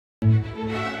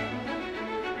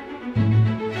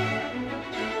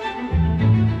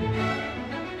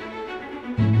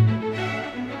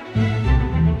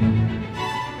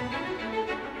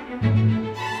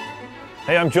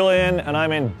Hey, I'm Julian and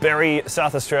I'm in Berry,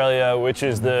 South Australia, which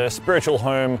is the spiritual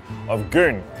home of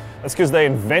goon. That's because they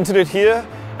invented it here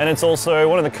and it's also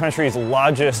one of the country's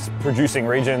largest producing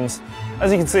regions.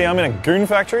 As you can see, I'm in a goon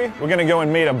factory. We're going to go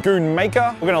and meet a goon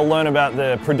maker. We're going to learn about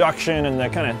the production and the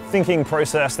kind of thinking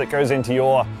process that goes into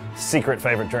your secret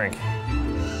favorite drink.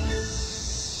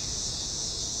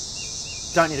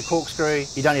 You don't need a corkscrew,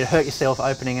 you don't need to hurt yourself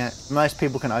opening it. Most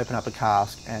people can open up a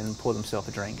cask and pour themselves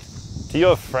a drink. Do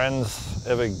your friends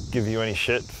ever give you any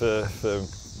shit for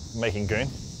making goon?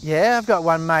 Yeah, I've got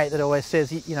one mate that always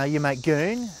says, you know, you make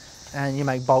goon and you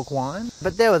make bulk wine.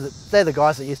 But they're the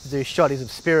guys that used to do shotties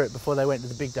of spirit before they went to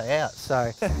the big day out,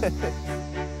 so.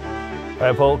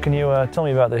 Hey Paul, can you tell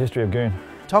me about the history of goon?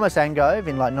 Thomas Angove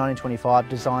in like 1925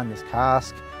 designed this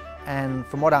cask, and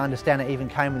from what I understand it even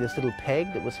came with this little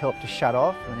peg that was helped to shut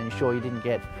off and ensure you didn't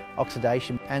get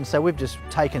oxidation. And so we've just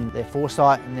taken their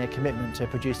foresight and their commitment to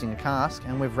producing a cask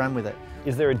and we've run with it.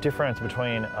 Is there a difference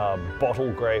between a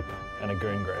bottle grape and a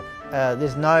goon grape?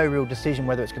 There's no real decision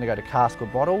whether it's going to go to cask or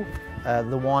bottle.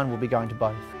 The wine will be going to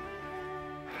both.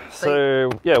 So,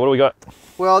 yeah, what do we got?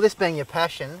 Well, this being your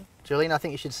passion, Julian, I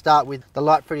think you should start with the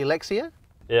light fruity Lexia.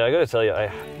 Yeah, I got to tell you, I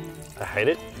hate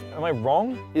it. Am I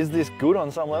wrong? Is this good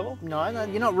on some level? No,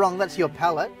 you're not wrong. That's your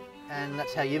palate and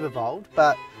that's how you've evolved.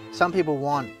 But some people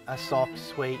want a soft,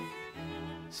 sweet,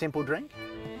 simple drink.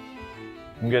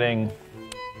 I'm getting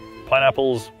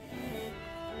pineapples,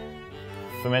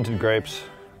 fermented grapes,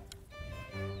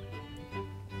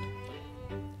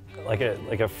 like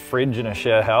a fridge in a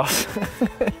shared house.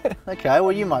 Okay,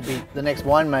 well you might be the next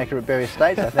winemaker at Berry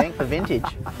Estates, I think, for vintage.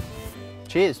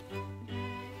 Cheers.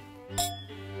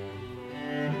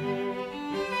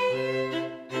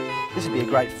 This would be a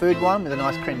great food one with a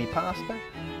nice creamy pasta.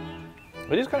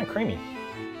 It is kind of creamy.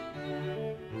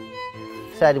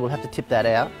 Sadly, we'll have to tip that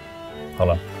out.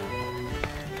 Hold on.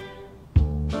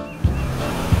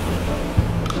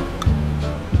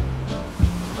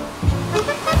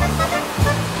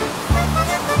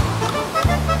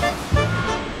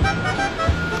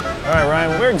 All right,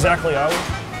 Ryan, where exactly are we?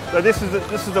 So this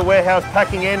is the warehouse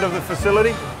packing end of the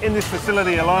facility. In this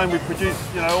facility alone, we produce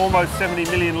almost 70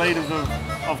 million litres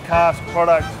of cask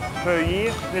product per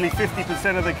year. Nearly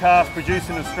 50% of the cask produced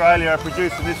in Australia are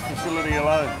produced in this facility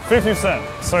alone.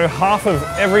 50%. So half of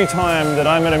every time that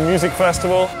I'm at a music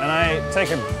festival and I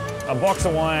take a box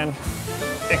of wine,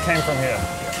 it came from here.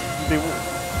 There's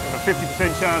a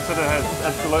 50% chance that it has,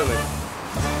 absolutely.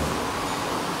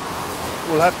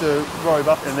 We'll have to robe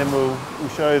up and then we'll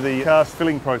show the cask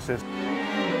filling process.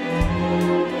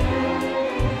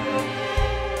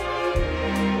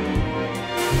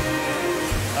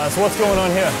 So what's going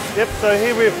on here? Yep, so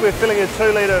here we're filling a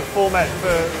 2 litre format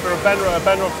for a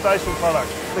Banrock station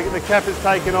product. The cap is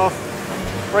taken off,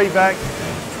 pre-back,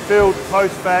 filled,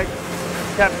 post-back,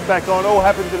 cap's back on, all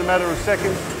happens in a matter of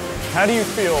seconds. How do you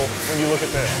feel when you look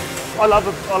at this? I love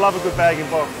a good bag in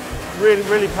box.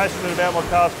 Really passionate about my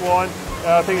cask wine.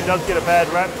 I think it does get a bad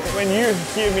rap. When you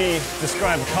hear me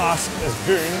describe cask as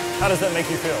goon, how does that make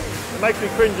you feel? It makes me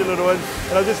cringe a little, and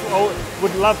I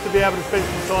would love to be able to spend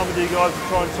some time with you guys to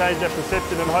try and change that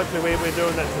perception, and hopefully we're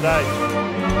doing that today.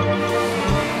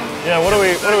 Yeah, what are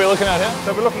we looking at here?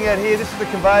 So we're looking at here, this is the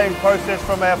conveying process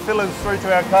from our fillers through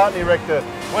to our carton erector.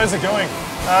 Where's it going?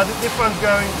 This one's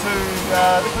going to,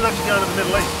 this is actually going to the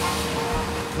Middle East.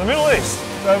 The Middle East?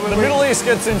 So the Middle East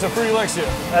gets into fruity Lexia.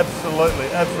 Absolutely,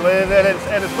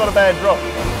 and it's not a bad drop.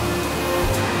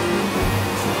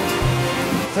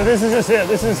 So this is just it.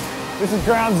 This is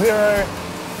ground zero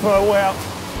for where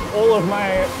all of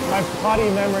my party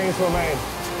memories were made.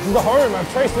 This is the home. I've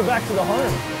traced it back to the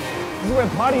home. This is where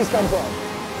parties come from.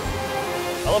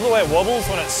 I love the way it wobbles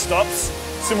when it stops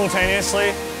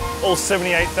simultaneously. All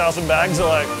 78,000 bags are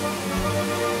like.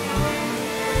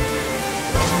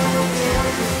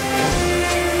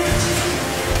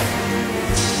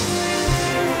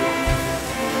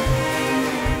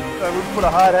 So we'll put a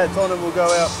hard hats on and we'll go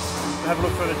out and have a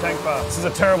look through the tank bar. This is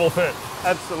a terrible fit.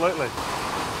 Absolutely.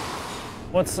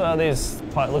 What's these,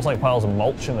 it looks like piles of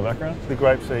mulch in the background? The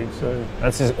grape seeds. So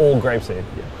that's just all grape seed?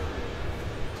 Yeah.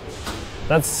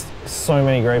 That's so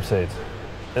many grape seeds.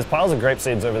 There's piles of grape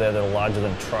seeds over there that are larger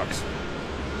than trucks.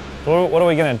 What are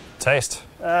we going to taste?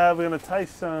 We're going to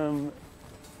taste some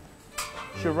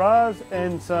Shiraz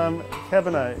and some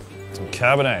Cabernet. Some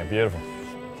Cabernet, beautiful.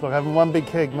 It's like having one big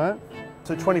keg, mate.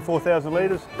 So 24,000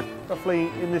 litres, roughly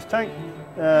in this tank,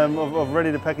 of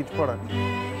ready to package product.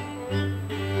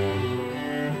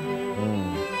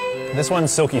 This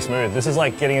one's silky smooth. This is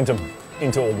like getting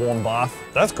into a warm bath.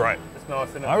 That's great. It's nice,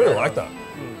 isn't it? I really like that.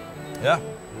 Yeah.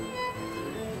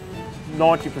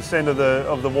 90% of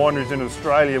the wineries in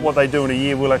Australia, what they do in a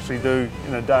year, we'll actually do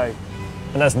in a day.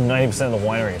 And that's 90% of the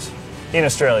wineries in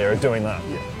Australia are doing that?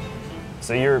 Yeah.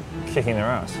 So you're kicking their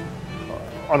ass?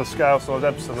 On a scale size,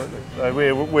 absolutely. So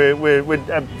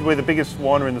we're the biggest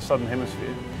winery in the Southern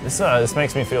Hemisphere. This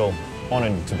makes me feel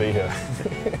honoured to be here.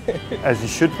 As you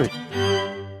should be.